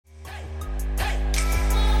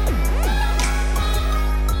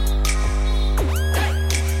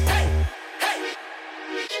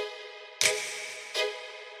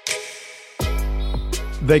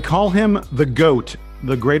They call him the GOAT,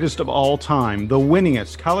 the greatest of all time, the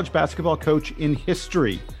winningest college basketball coach in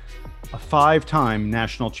history, a 5-time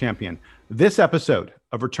national champion. This episode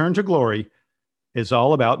of Return to Glory is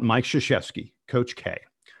all about Mike Krzyzewski, Coach K.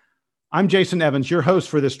 I'm Jason Evans, your host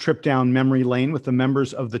for this trip down memory lane with the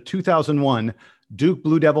members of the 2001 Duke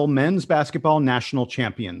Blue Devil men's basketball national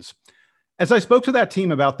champions. As I spoke to that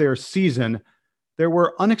team about their season, there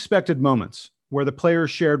were unexpected moments where the players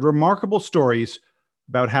shared remarkable stories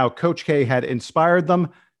about how Coach K had inspired them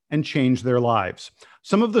and changed their lives.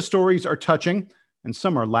 Some of the stories are touching and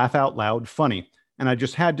some are laugh out loud funny, and I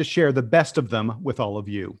just had to share the best of them with all of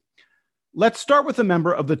you. Let's start with a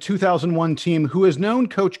member of the 2001 team who has known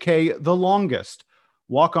Coach K the longest,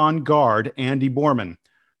 walk-on guard Andy Borman.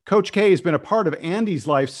 Coach K has been a part of Andy's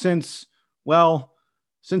life since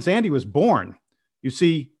Andy was born. You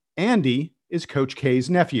see, Andy is Coach K's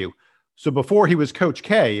nephew. So before he was Coach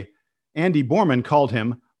K, Andy Borman called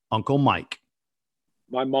him Uncle Mike.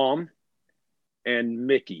 My mom and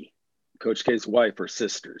Mickey, Coach K's wife, are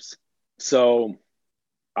sisters. So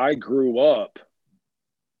I grew up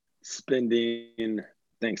spending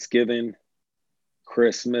Thanksgiving,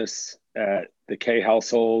 Christmas at the K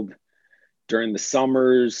household. During the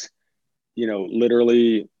summers,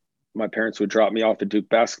 literally my parents would drop me off at Duke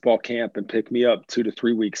basketball camp and pick me up 2 to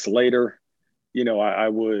 3 weeks later. I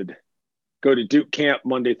would go to Duke camp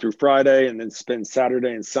Monday through Friday and then spend Saturday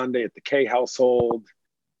and Sunday at the K household,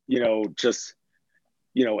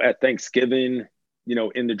 at Thanksgiving,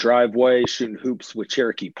 in the driveway, shooting hoops with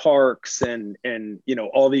Cherokee Parks and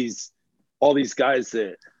all these guys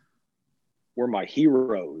that were my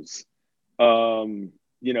heroes. So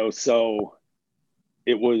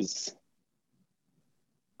it was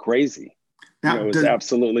crazy. Now, it was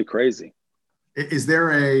absolutely crazy. Is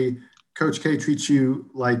there a Coach K treats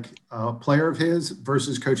you like a player of his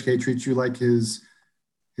versus Coach K treats you like his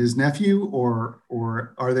nephew, or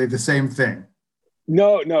are they the same thing?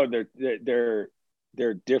 No,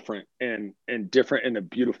 they're different and different in a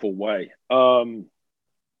beautiful way.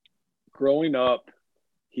 Growing up,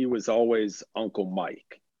 he was always Uncle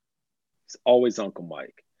Mike. He's always Uncle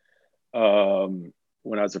Mike.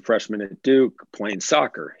 When I was a freshman at Duke playing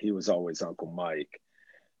soccer, he was always Uncle Mike.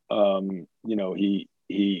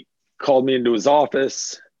 He called me into his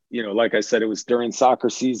office, like I said, it was during soccer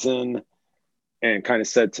season, and kind of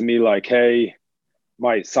said to me like, hey,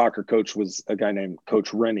 my soccer coach was a guy named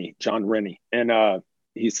Coach Rennie, John Rennie. And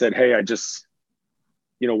he said, hey, I just,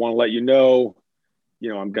 want to let you know,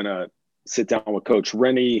 I'm going to sit down with Coach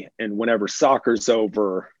Rennie, and whenever soccer's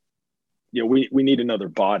over, we need another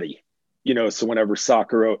body, so whenever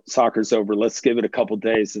soccer's over, let's give it a couple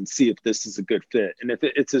days and see if this is a good fit. And if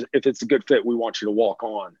it's a good fit, we want you to walk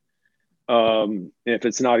on. If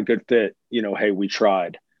it's not a good fit, hey, we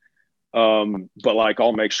tried. But like,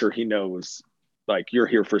 I'll make sure he knows, like, you're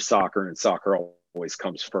here for soccer and soccer always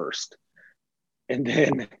comes first. And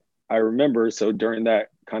then I remember, so during that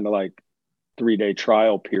kind of like 3-day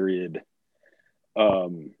trial period,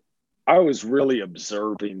 I was really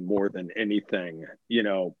observing more than anything,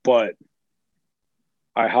 but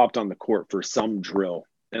I hopped on the court for some drill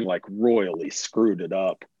and like royally screwed it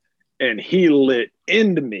up. And he lit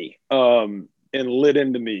into me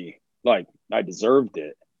like I deserved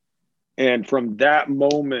it. And from that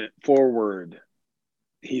moment forward,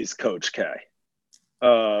 he's Coach K.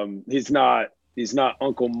 He's not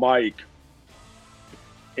Uncle Mike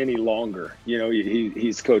any longer.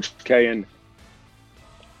 He's Coach K, and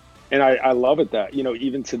I love it that,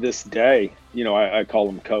 even to this day, I call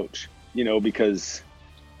him Coach, because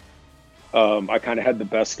I kind of had the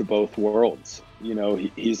best of both worlds.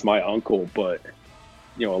 He's my uncle, but,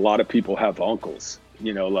 a lot of people have uncles,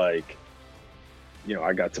 I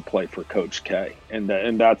got to play for Coach K, and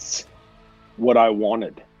that's what I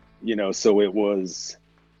wanted, so it was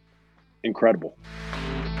incredible.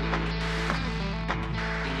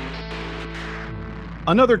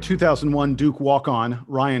 Another 2001 Duke walk-on,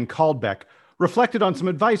 Ryan Caldbeck, reflected on some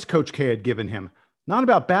advice Coach K had given him, not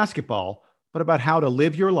about basketball, but about how to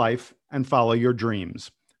live your life and follow your dreams.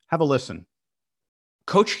 Have a listen.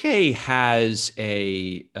 Coach K has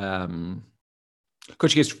Coach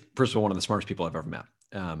K is, first of all, one of the smartest people I've ever met.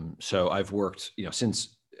 So I've worked,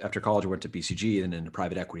 since after college, I went to BCG and into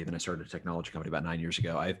private equity. Then I started a technology company about 9 years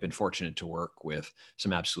ago. I've been fortunate to work with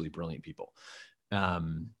some absolutely brilliant people.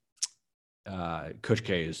 Coach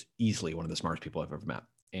K is easily one of the smartest people I've ever met.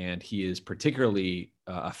 And he is particularly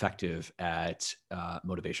effective at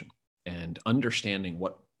motivation and understanding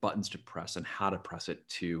what buttons to press and how to press it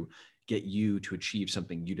to get you to achieve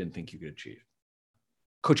something you didn't think you could achieve.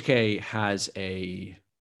 Coach K has a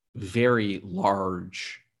very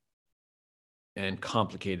large and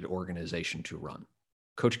complicated organization to run.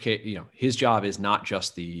 Coach K, his job is not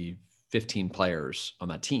just the 15 players on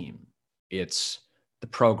that team. It's the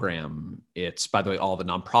program. It's, by the way, all the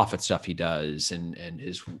nonprofit stuff he does and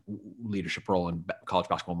his leadership role in college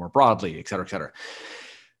basketball more broadly, et cetera, et cetera.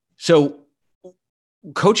 So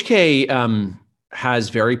Coach K has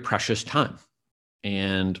very precious time.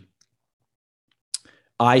 And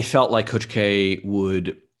I felt like Coach K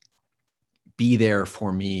would be there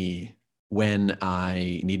for me when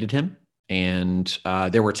I needed him. And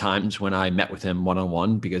there were times when I met with him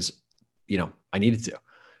one-on-one because, I needed to.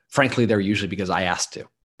 Frankly, they're usually because I asked to.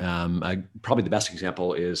 Probably the best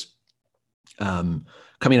example is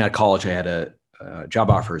coming out of college, I had job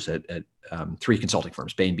offers at 3 consulting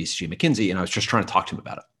firms, Bain, BCG, McKinsey, and I was just trying to talk to him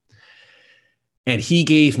about it. And he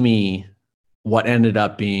gave me what ended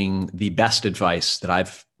up being some of the best advice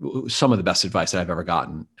that I've ever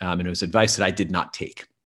gotten. And it was advice that I did not take.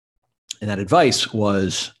 And that advice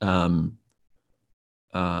was to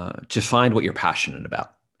find what you're passionate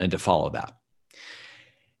about and to follow that.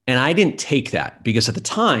 And I didn't take that because at the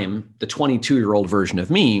time, the 22-year-old version of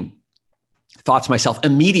me thought to myself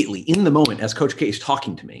immediately in the moment as Coach K is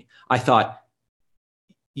talking to me, I thought,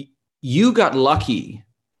 you got lucky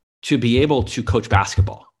to be able to coach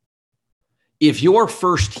basketball. If your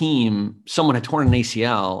first team, someone had torn an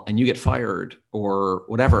ACL and you get fired or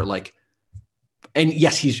whatever, and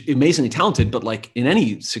yes, he's amazingly talented, but in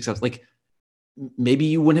any success, maybe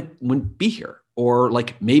you wouldn't be here. Or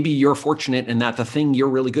maybe you're fortunate in that the thing you're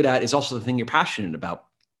really good at is also the thing you're passionate about.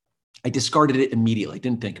 I discarded it immediately.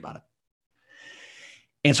 Didn't think about it.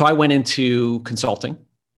 And so I went into consulting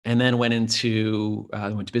and then went to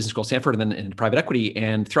business school at Stanford and then into private equity.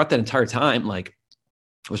 And throughout that entire time, I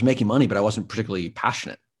was making money, but I wasn't particularly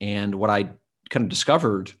passionate. And what I kind of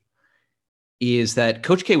discovered is that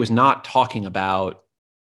Coach K was not talking about,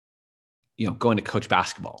 going to coach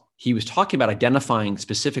basketball. He was talking about identifying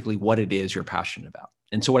specifically what it is you're passionate about.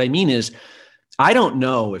 And so what I mean is, I don't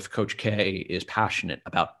know if Coach K is passionate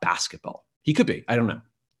about basketball. He could be, I don't know.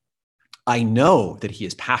 I know that he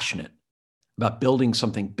is passionate about building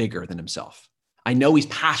something bigger than himself. I know he's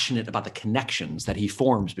passionate about the connections that he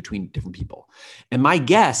forms between different people. And my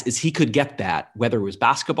guess is he could get that, whether it was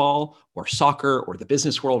basketball or soccer or the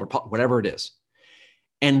business world or whatever it is.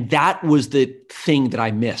 And that was the thing that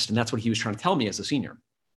I missed. And that's what he was trying to tell me as a senior.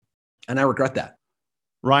 And I regret that.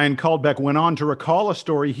 Ryan Caldbeck went on to recall a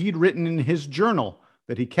story he'd written in his journal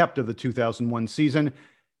that he kept of the 2001 season.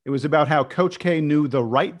 It was about how Coach K knew the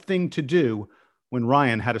right thing to do when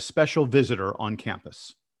Ryan had a special visitor on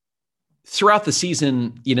campus. Throughout the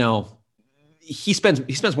season, he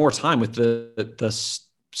spends more time with the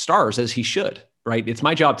stars as he should, right? It's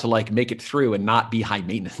my job to make it through and not be high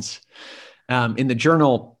maintenance. In the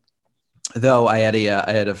journal, though, I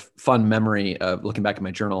had a fun memory of looking back at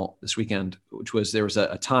my journal this weekend, which was there was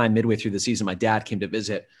a time midway through the season, my dad came to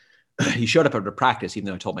visit. He showed up at the practice, even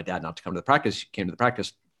though I told my dad not to come to the practice. He came to the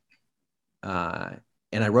practice. And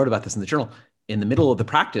I wrote about this in the journal. In the middle of the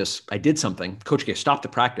practice, I did something. Coach K stopped the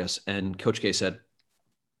practice and Coach K said,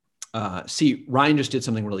 see, Ryan just did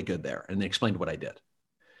something really good there. And they explained what I did.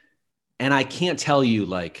 And I can't tell you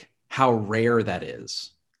how rare that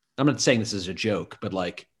is. I'm not saying this is a joke, but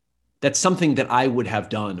that's something that I would have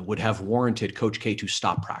done, would have warranted Coach K to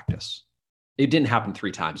stop practice. It didn't happen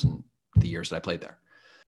 3 times in the years that I played there.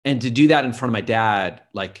 And to do that in front of my dad,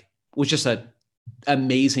 was just an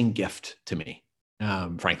amazing gift to me,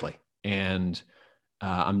 frankly. And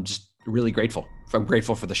I'm just really grateful. I'm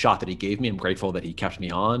grateful for the shot that he gave me. I'm grateful that he kept me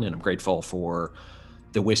on, and I'm grateful for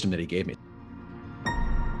the wisdom that he gave me.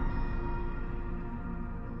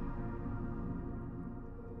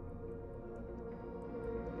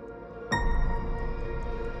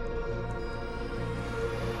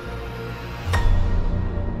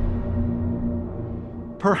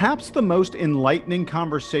 Perhaps the most enlightening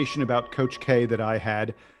conversation about Coach K that I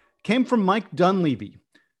had came from Mike Dunleavy.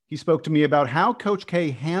 He spoke to me about how Coach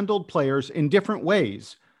K handled players in different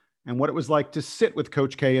ways and what it was like to sit with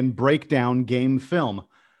Coach K and break down game film.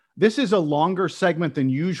 This is a longer segment than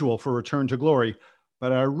usual for Return to Glory,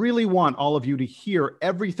 but I really want all of you to hear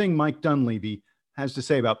everything Mike Dunleavy has to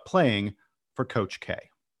say about playing for Coach K.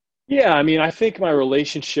 Yeah, I think my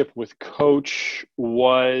relationship with Coach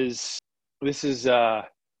was, this is a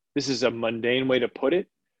mundane way to put it,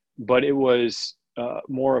 but it was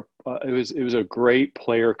it was a great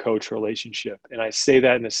player-coach relationship. And I say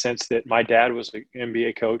that in the sense that my dad was an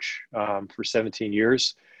NBA coach for 17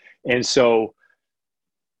 years. And so,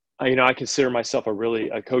 I consider myself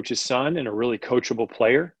a coach's son and a really coachable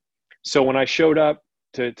player. So when I showed up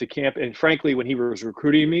to camp, and frankly, when he was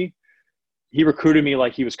recruiting me, he recruited me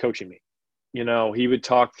like he was coaching me. he would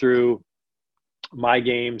talk through my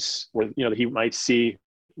games where, he might see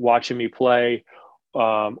watching me play,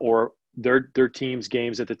 or their team's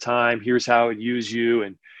games at the time. Here's how I'd use you.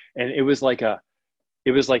 And it was like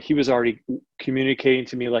he was already communicating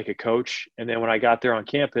to me like a coach. And then when I got there on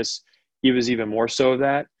campus, he was even more so of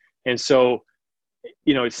that. And so,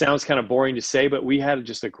 it sounds kind of boring to say, but we had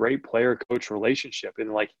just a great player coach relationship.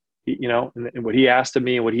 And like, and what he asked of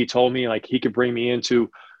me and what he told me, like he could bring me into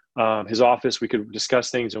his office. We could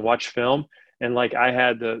discuss things and watch film. And like, I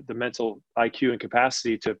had the mental IQ and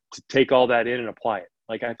capacity to take all that in and apply it.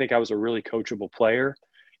 Like, I think I was a really coachable player.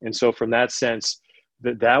 And so from that sense,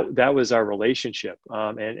 that was our relationship.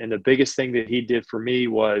 And the biggest thing that he did for me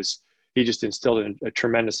was he just instilled a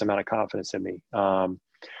tremendous amount of confidence in me.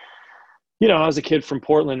 I was a kid from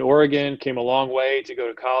Portland, Oregon, came a long way to go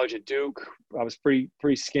to college at Duke. I was pretty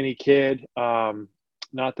skinny kid,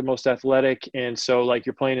 not the most athletic. And so like,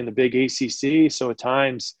 you're playing in the big ACC. So at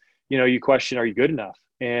times, you question, are you good enough?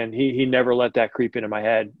 And he never let that creep into my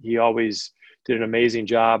head. He always did an amazing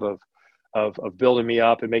job of building me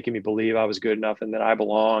up and making me believe I was good enough and that I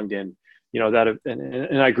belonged. And,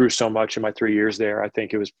 and I grew so much in my 3 years there. I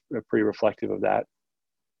think it was pretty reflective of that.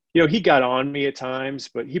 He got on me at times,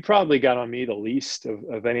 but he probably got on me the least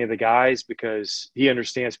of any of the guys because he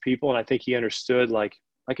understands people. And I think he understood, like,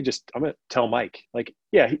 I'm going to tell Mike, like,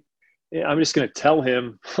 I'm just going to tell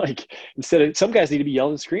him, like, instead of, some guys need to be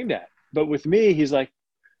yelled and screamed at. But with me, he's like,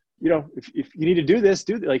 if you need to do this,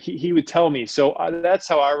 like he would tell me. So that's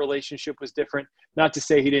how our relationship was different. Not to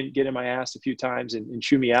say he didn't get in my ass a few times and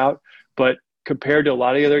chew me out, but compared to a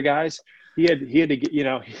lot of the other guys, he had to get,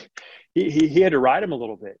 he had to ride him a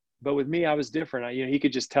little bit. But with me, I was different. He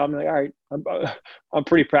could just tell me, like, all right, I'm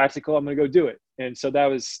pretty practical. I'm going to go do it. And so that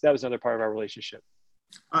was another part of our relationship.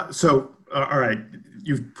 All right,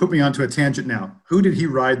 you've put me onto a tangent now. Who did he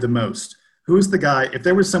ride the most? Who was the guy? If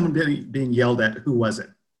there was someone being yelled at, who was it?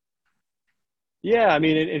 Yeah, I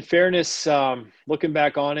mean, in fairness, looking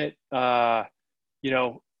back on it,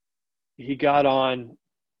 he got on,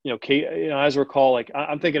 Kate, as I recall, like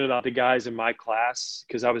I'm thinking about the guys in my class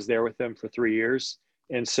because I was there with them for 3 years.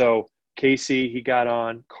 And so Casey, he got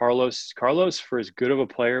on. Carlos, for as good of a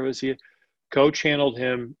player as he, coach handled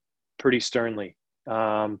him pretty sternly.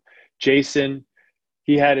 Jason,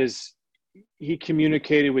 he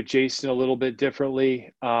communicated with Jason a little bit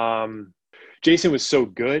differently. Jason was so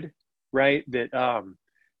good, right, that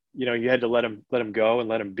you had to let him go and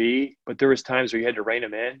let him be. But there was times where you had to rein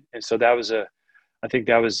him in, and so I think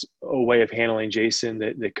that was a way of handling Jason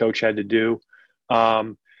that coach had to do.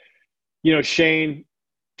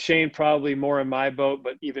 Shane probably more in my boat,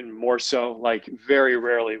 but even more so, like very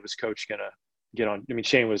rarely was coach going to get on. I mean,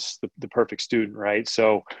 Shane was the perfect student, right?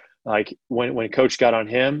 So like when coach got on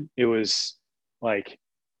him, it was like,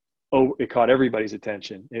 it caught everybody's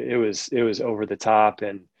attention. It was over the top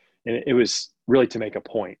and it was really to make a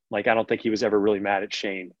point. Like, I don't think he was ever really mad at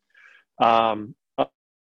Shane. Other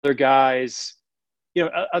guys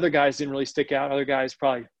didn't really stick out. Other guys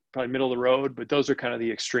probably middle of the road, but those are kind of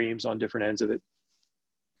the extremes on different ends of it.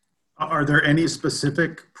 Are there any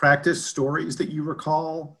specific practice stories that you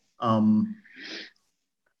recall?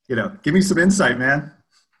 Give me some insight, man.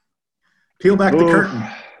 Peel back the curtain.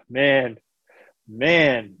 Man.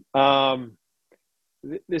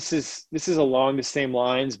 This is along the same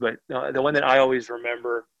lines, but the one that I always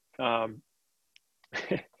remember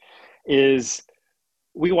is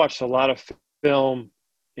we watched a lot of film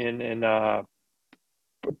in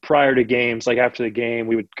prior to games. Like after the game,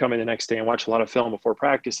 we would come in the next day and watch a lot of film before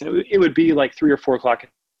practice. And it would be like 3 or 4 o'clock in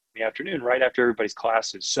the afternoon, right after everybody's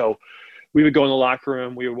classes. So we would go in the locker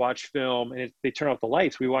room, we would watch film, and they turn off the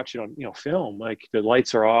lights. We watch it on, film. Like the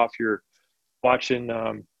lights are off. You're watching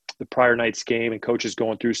the prior night's game, and coach is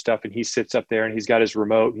going through stuff, and he sits up there and he's got his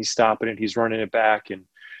remote, and he's stopping it, he's running it back. And,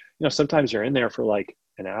 sometimes you're in there for like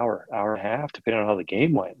an hour and a half, depending on how the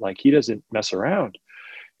game went. Like, he doesn't mess around.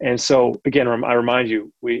 And so again, I remind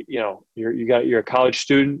you, you're a college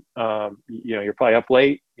student. You're probably up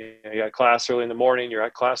late. You got class early in the morning. You're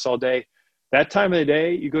at class all day. That time of the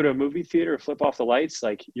day, you go to a movie theater, flip off the lights.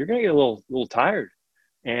 Like, you're gonna get a little tired.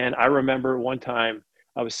 And I remember one time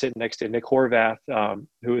I was sitting next to Nick Horvath,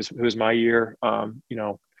 who was my year. 4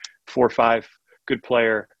 or 5, good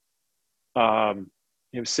player.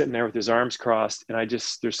 He was sitting there with his arms crossed, and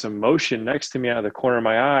there's some motion next to me out of the corner of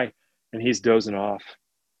my eye, and he's dozing off.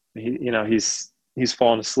 He's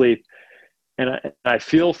falling asleep, and I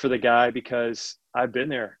feel for the guy because I've been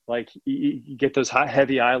there. Like, you get those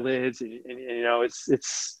heavy eyelids, and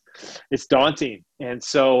it's daunting. And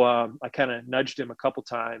so I kind of nudged him a couple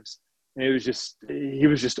times, And he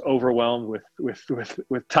was just overwhelmed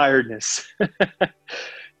with tiredness.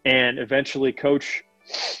 And eventually coach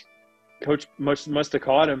must have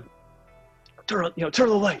caught him. Turn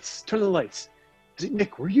the lights. Is it,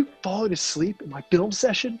 Nick, were you falling asleep in my film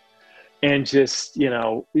session? And just, and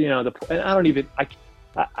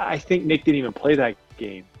I think Nick didn't even play that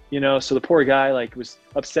game, so the poor guy like was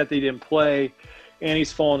upset that he didn't play, and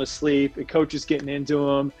he's falling asleep, and coach is getting into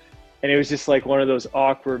him. And it was just like one of those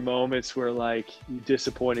awkward moments where like you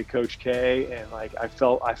disappointed Coach K, and like I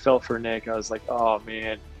felt for Nick. I was like, oh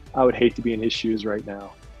man, I would hate to be in his shoes right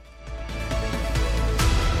now.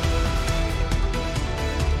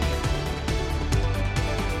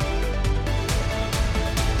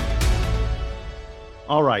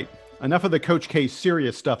 All right, enough of the Coach K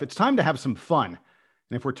serious stuff. It's time to have some fun.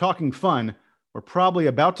 And if we're talking fun, we're probably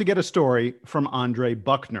about to get a story from Andre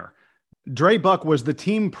Buckner. Dre Buck was the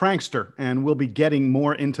team prankster, and we'll be getting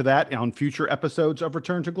more into that on future episodes of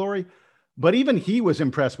Return to Glory. But even he was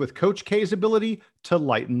impressed with Coach K's ability to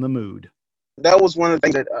lighten the mood. That was one of the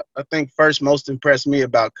things that I think first most impressed me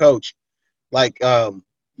about Coach. Like,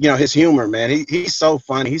 his humor, man. He's so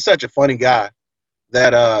funny. He's such a funny guy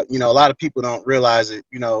that, a lot of people don't realize it,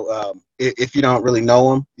 if you don't really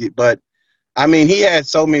know him. But, I mean, he had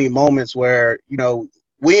so many moments where,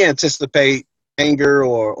 we anticipate anger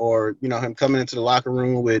or him coming into the locker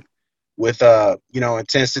room with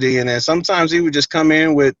intensity, and then sometimes he would just come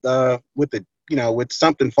in with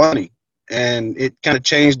something funny, and it kind of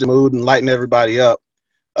changed the mood and lightened everybody up.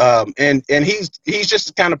 And he's just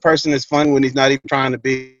the kind of person that's funny when he's not even trying to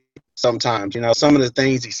be. Sometimes, some of the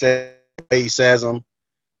things he says, the way he says them,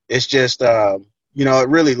 it's just it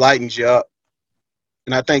really lightens you up,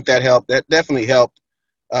 and I think that helped. That definitely helped.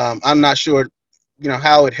 I'm not sure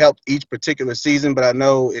how it helped each particular season, but I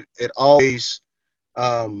know it always,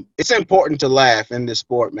 it's important to laugh in this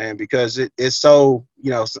sport, man, because it's so,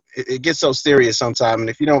 it gets so serious sometimes. And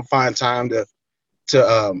if you don't find time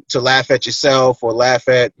to laugh at yourself or laugh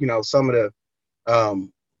at, some of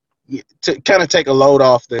the, to kind of take a load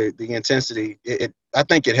off the intensity, I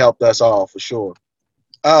think it helped us all for sure.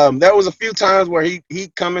 There was a few times where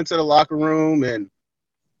he'd come into the locker room and,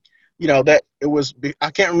 that it was, I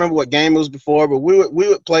can't remember what game it was before, but we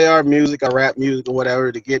would play our music, our rap music or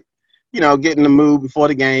whatever to get in the mood before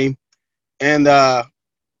the game. And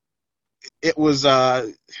it was,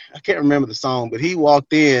 I can't remember the song, but he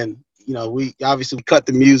walked in, we obviously cut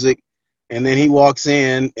the music, and then he walks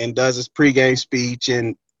in and does his pregame speech.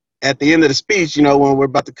 And at the end of the speech, when we're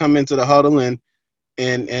about to come into the huddle and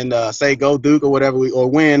say go Duke or whatever or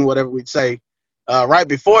win, whatever we'd say, right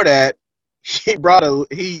before that,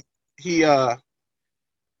 he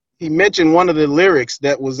mentioned one of the lyrics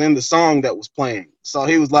that was in the song that was playing. So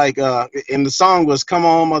he was like, and the song was "Come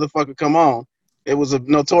On, Motherfucker, Come On." It was a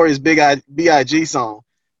Notorious B.I.G. song.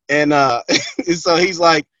 And so he's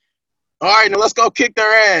like, all right, now let's go kick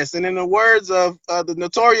their ass. And in the words of the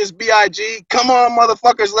Notorious B.I.G., come on,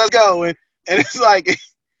 motherfuckers, let's go. And it's like,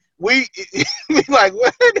 we like,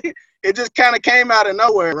 what? It just kind of came out of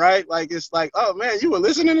nowhere, right? Like, it's like, oh, man, you were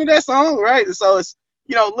listening to that song, right? And so it's,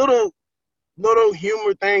 little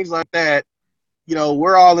humor things like that.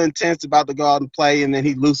 We're all intense about to go out and play, and then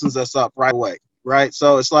he loosens us up right away, right?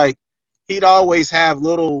 So it's like he'd always have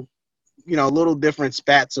little different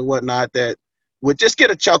spats or whatnot that would just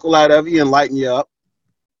get a chuckle out of you and lighten you up.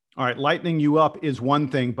 All right, lightening you up is one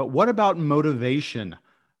thing, but what about motivation?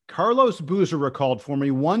 Carlos Boozer recalled for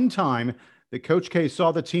me one time that Coach K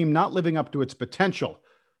saw the team not living up to its potential,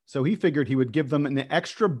 so he figured he would give them an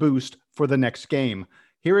extra boost for the next game.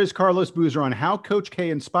 Here is Carlos Boozer on how Coach K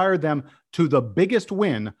inspired them to the biggest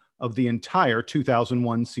win of the entire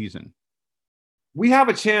 2001 season. We have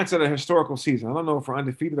a chance at a historical season. I don't know if we're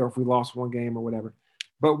undefeated or if we lost one game or whatever,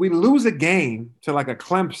 but we lose a game to like a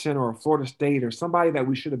Clemson or a Florida State or somebody that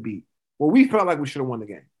we should have beat. Well, we felt like we should have won the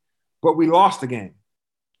game, but we lost the game.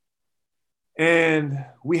 And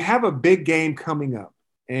we have a big game coming up,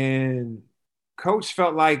 and Coach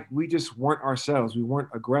felt like we just weren't ourselves. We weren't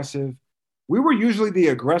aggressive. We were usually the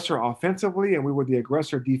aggressor offensively, and we were the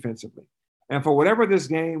aggressor defensively. And for whatever this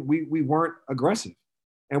game, we weren't aggressive.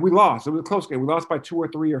 And we lost. It was a close game. We lost by 2 or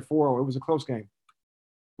 3 or 4. It was a close game.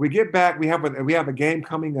 We get back. We have a game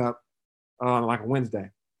coming up on like a Wednesday.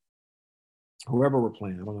 Whoever we're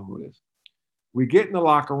playing, I don't know who it is. We get in the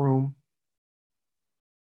locker room.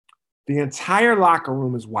 The entire locker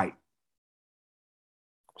room is white.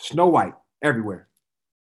 Snow white everywhere.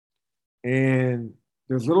 And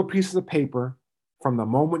there's little pieces of paper from the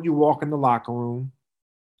moment you walk in the locker room,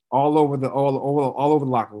 all over the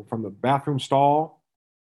locker room, from the bathroom stall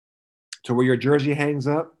to where your jersey hangs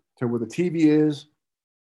up, to where the TV is,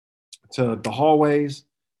 to the hallways,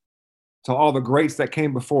 to all the greats that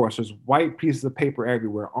came before us. There's white pieces of paper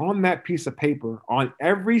everywhere. On that piece of paper, on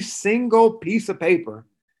every single piece of paper,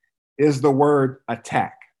 is the word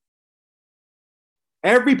attack.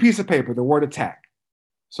 Every piece of paper, the word attack.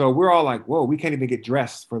 So we're all like, whoa, we can't even get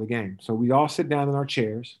dressed for the game. So we all sit down in our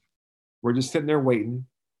chairs. We're just sitting there waiting.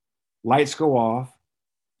 Lights go off.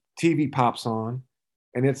 TV pops on.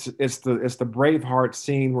 And it's the Braveheart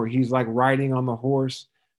scene where he's like riding on the horse,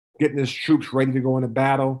 getting his troops ready to go into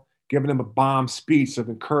battle, giving them a bomb speech of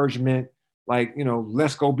encouragement, like,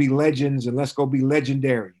 let's go be legends and let's go be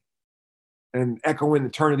legendary, and echoing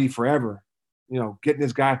eternity forever, getting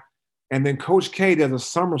this guy. And then Coach K does a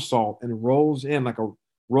somersault and rolls in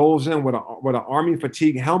with an Army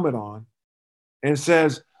fatigue helmet on and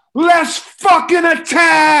says, "Let's fucking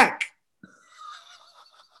attack!"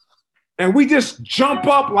 And we just jump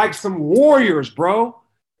up like some warriors, bro.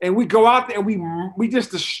 And we go out there and we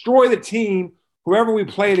just destroy the team, whoever we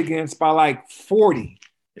played against, by like 40.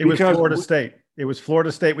 It was Florida State. It was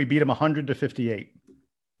Florida State. We beat them 100-58.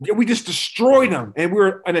 We just destroyed them. And we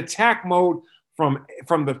were in attack mode from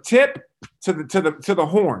the tip to the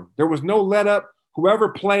horn. There was no let up. Whoever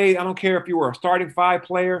played, I don't care if you were a starting 5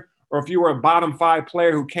 player or if you were a bottom 5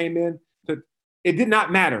 player who came in, it did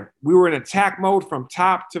not matter. We were in attack mode from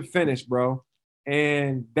top to finish, bro.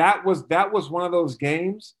 And that was one of those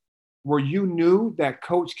games where you knew that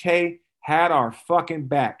Coach K had our fucking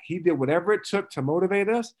back. He did whatever it took to motivate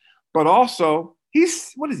us, but also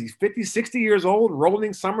he's 50, 60 years old,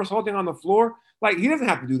 rolling, somersaulting on the floor. Like, he doesn't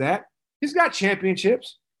have to do that. He's got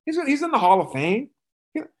championships. He's in the Hall of Fame.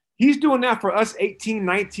 He's doing that for us 18,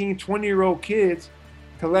 19, 20-year-old kids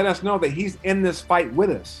to let us know that he's in this fight with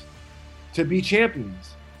us to be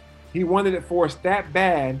champions. He wanted it for us that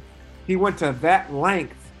bad. He went to that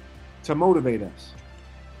length to motivate us.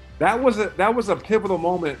 That was a pivotal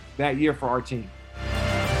moment that year for our team.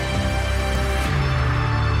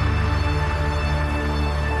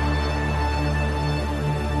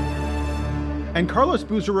 And Carlos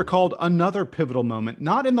Boozer recalled another pivotal moment,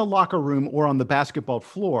 not in the locker room or on the basketball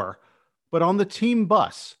floor, but on the team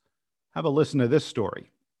bus. Have a listen to this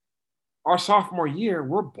story. Our sophomore year,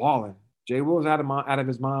 we're balling. Jay Will's out of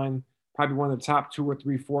his mind, probably one of the top 2 or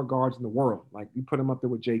 3, 4 guards in the world. Like, you put him up there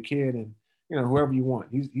with Jay Kidd and, whoever you want.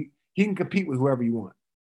 He can compete with whoever you want.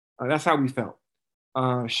 That's how we felt.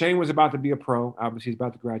 Shane was about to be a pro. Obviously, he's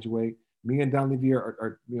about to graduate. Me and Dunleavy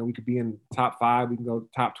are we could be in top 5. We can go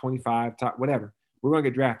top 25, top whatever. We're going to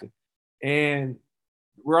get drafted. And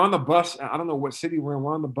we're on the bus. I don't know what city we're in.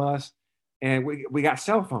 We're on the bus, and we got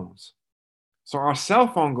cell phones. So our cell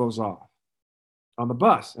phone goes off on the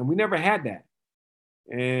bus, and we never had that.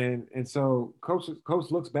 And so coach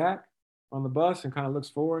looks back on the bus and kind of looks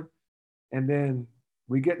forward, and then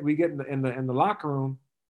we get in the locker room,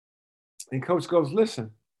 and coach goes,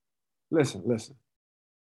 listen.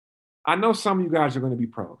 I know some of you guys are going to be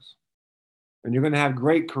pros, and you're going to have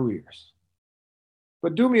great careers,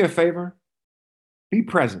 but do me a favor, be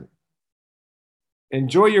present.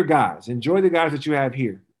 Enjoy your guys. Enjoy the guys that you have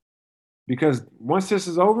here, because once this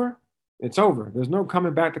is over, it's over. There's no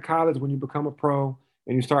coming back to college when you become a pro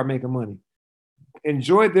and you start making money.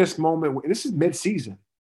 Enjoy this moment. This is mid-season.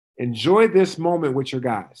 Enjoy this moment with your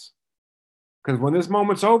guys, because when this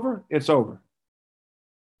moment's over, it's over.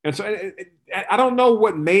 And so I don't know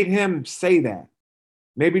what made him say that.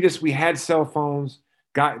 Maybe just we had cell phones.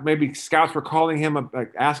 Maybe scouts were calling him,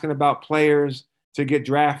 asking about players to get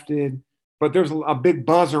drafted. But there's a big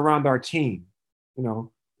buzz around our team.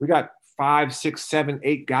 We got 5, 6, 7,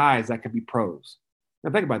 8 guys that could be pros. Now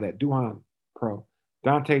think about that. Duhan, pro.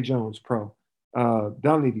 Dante Jones, pro.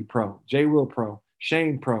 Dunleavy, pro. Jay Will, pro.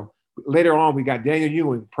 Shane, pro. Later on, we got Daniel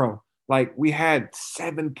Ewing, pro. Like, we had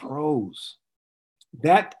 7 pros.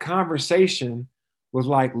 That conversation was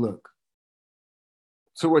like, look,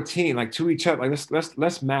 to a team, like to each other, like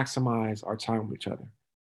let's maximize our time with each other.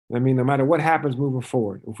 I mean, no matter what happens moving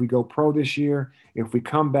forward, if we go pro this year, if we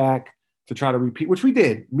come back to try to repeat, which we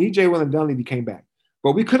did, me, Jay Will, and Dunleavy came back.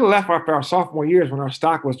 But we could have left after our sophomore years when our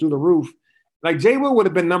stock was through the roof. Like, Jay Will would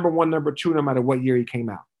have been number 1, number 2, no matter what year he came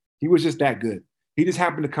out. He was just that good. He just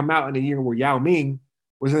happened to come out in a year where Yao Ming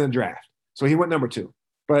was in the draft. So he went number 2.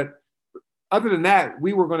 But other than that,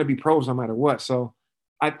 we were going to be pros no matter what. So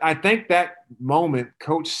I think that moment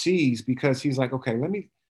coach sees, because he's like, okay, let me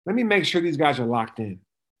make sure these guys are locked in.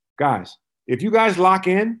 Guys, if you guys lock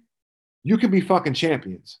in, you can be fucking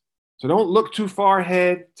champions. So don't look too far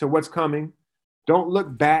ahead to what's coming. Don't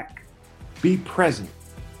look back. Be present.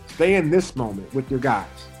 Stay in this moment with your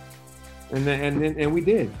guys. And we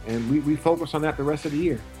did. And we focused on that the rest of the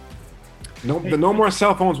year. No more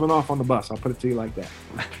cell phones went off on the bus. I'll put it to you like that.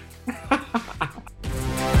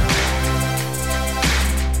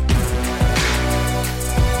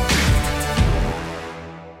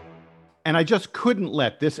 And I just couldn't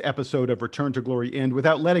let this episode of Return to Glory end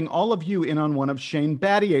without letting all of you in on one of Shane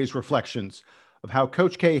Battier's reflections of how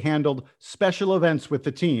Coach K handled special events with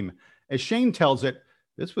the team. As Shane tells it,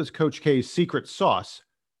 this was Coach K's secret sauce,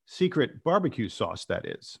 secret barbecue sauce, that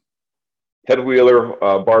is. Ted Wheeler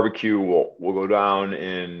barbecue will go down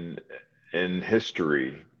in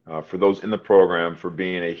history for those in the program for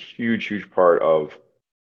being a huge part of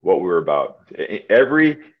what we were about.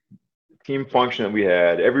 Every team function that we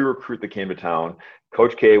had, every recruit that came to town,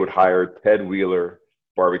 Coach K would hire Ted Wheeler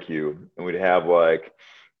barbecue, and we'd have like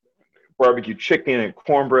barbecue chicken and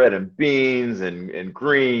cornbread and beans and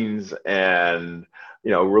greens. And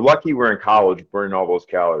we're lucky we're in college burning all those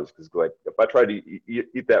calories, because like if I tried to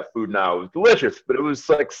eat that food now, it was delicious, but it was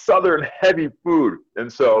like Southern heavy food.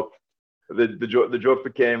 And so the joke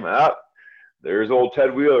became, there's old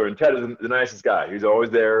Ted Wheeler, and Ted is the nicest guy. He's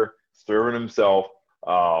always there serving himself.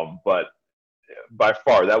 But by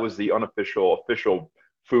far, that was the official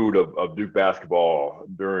food of Duke basketball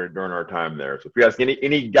during our time there. So if you ask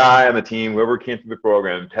any guy on the team, whoever came through the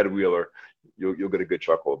program, Ted Wheeler, you'll get a good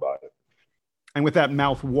chuckle about it. And with that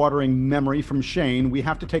mouth-watering memory from Shane, we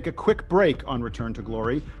have to take a quick break on Return to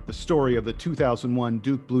Glory, the story of the 2001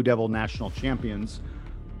 Duke Blue Devil national champions.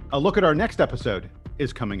 A look at our next episode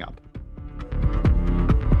is coming up.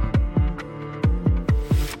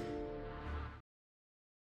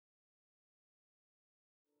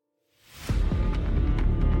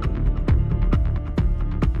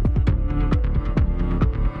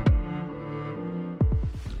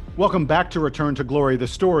 Welcome back to Return to Glory, the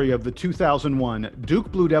story of the 2001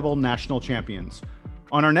 Duke Blue Devil national champions.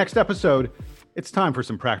 On our next episode, it's time for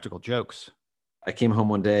some practical jokes. I came home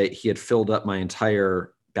one day, he had filled up my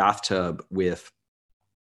entire bathtub with,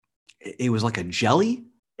 it was like a jelly.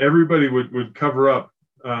 Everybody would cover up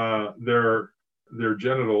their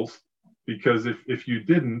genitals, because if you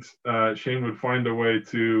didn't, Shane would find a way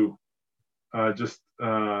to just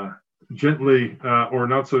gently or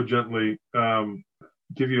not so gently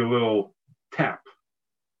give you a little tap.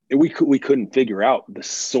 We couldn't figure out the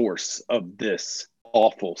source of this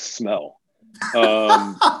awful smell.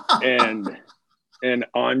 And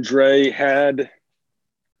Andre had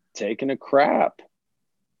taken a crap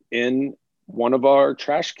in one of our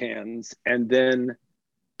trash cans and then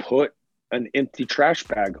put an empty trash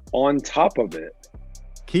bag on top of it.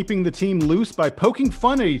 Keeping the team loose by poking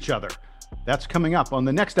fun at each other. That's coming up on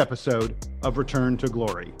the next episode of Return to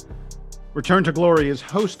Glory. Return to Glory is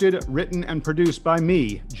hosted, written, and produced by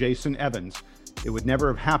me, Jason Evans. It would never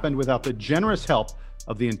have happened without the generous help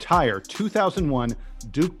of the entire 2001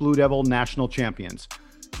 Duke Blue Devil national champions.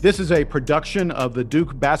 This is a production of the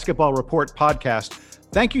Duke Basketball Report podcast.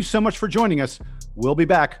 Thank you so much for joining us. We'll be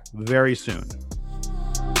back very soon.